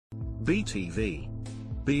BTV.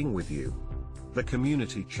 Being with you. The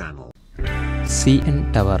community channel. CN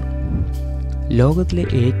tower. ലോകത്തിലെ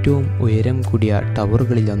ഏറ്റവും ഉയരം കൂടിയ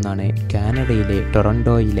ടവറുകളിലൊന്നാണ് കാനഡയിലെ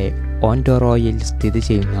ടൊറന്റോയിലെ ഓന്റാറിയോയിൽ സ്ഥിതി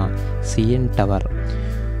ചെയ്യുന്ന CN ടവർ.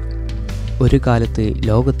 ഒരു കാലത്ത്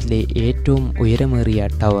ലോകത്തിലെ ഏറ്റവും ഉയരമേറിയ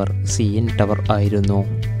ടവർ CN ടവർ ആയിരുന്നു.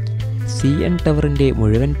 CN ടവറിൻ്റെ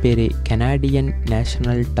മുഴുവൻ പേര് കനാഡിയൻ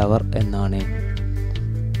നാഷണൽ ടവർ എന്നാണ്.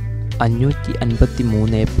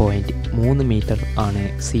 553.3 മീറ്റർ ആണ്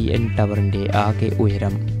CN ടവറിൻ്റെ ആകെ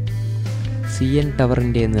ഉയരം. CN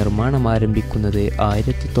ടവറിൻ്റെ നിർമ്മാണം ആരംഭിക്കുന്നത്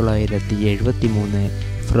 1973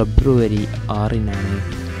 ഫെബ്രുവരി 6-നാണ്.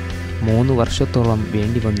 3 വർഷത്തോളം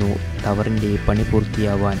വേണ്ടിവന്നു ടവറിൻ്റെ പണി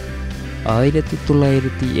പൂർത്തിയാവാൻ.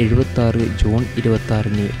 1976 ജൂൺ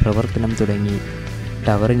 26-ന് പ്രവർത്തനം തുടങ്ങി.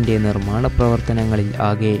 ടവറിൻ്റെ നിർമ്മാണ പ്രവർത്തനങ്ങളിൽ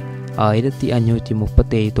ആകെ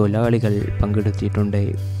 1537 തൊഴിലാളികൾ പങ്കെടുത്തിട്ടുണ്ട്.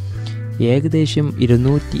 ഏകദേശം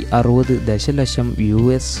 260 ദശലക്ഷം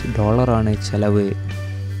 $ആണ് ചെലവ്.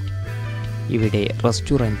 ഇവിടെ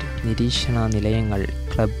റെസ്റ്റോറൻറ്റ്, നിരീക്ഷണ നിലയങ്ങൾ,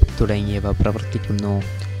 ക്ലബ് തുടങ്ങിയവ പ്രവർത്തിക്കുന്നു.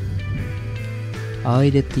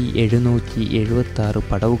 1776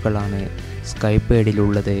 പടവുകളാണ്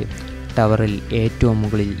സ്കൈപേഡിലുള്ളത്. ടവറിൽ ഏറ്റവും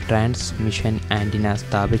മുകളിൽ ട്രാൻസ്മിഷൻ ആൻറ്റിന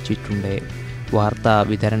സ്ഥാപിച്ചിട്ടുണ്ട്. വാർത്താ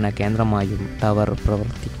വിതരണ കേന്ദ്രമായും ടവർ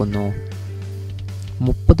പ്രവർത്തിക്കുന്നു.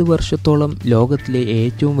 30 വർഷത്തോളം ലോകത്തിലെ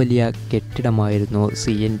ഏറ്റവും വലിയ കെട്ടിടമായിരുന്നു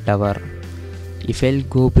CN ടവർ. ഇഫൽ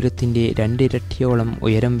ഗോപുരത്തിൻ്റെ 2 ഇരട്ടിയോളം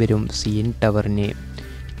ഉയരം വരും CN ടവറിന്.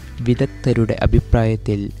 വിദഗ്ധരുടെ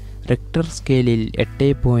അഭിപ്രായത്തിൽ റിക്ടർ സ്കെയിലിൽ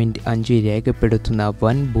 8.5 രേഖപ്പെടുത്തുന്ന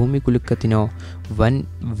വൻ ഭൂമികുലുക്കത്തിനോ വൻ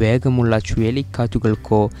വേഗമുള്ള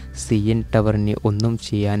ചുഴലിക്കാറ്റുകൾക്കോ CN ടവറിന് ഒന്നും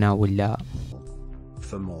ചെയ്യാനാവില്ല.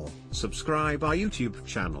 For more, subscribe our YouTube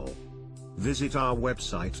channel. Visit our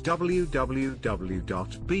website www.btv.in,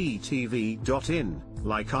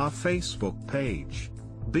 like our Facebook page,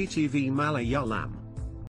 BTV Malayalam.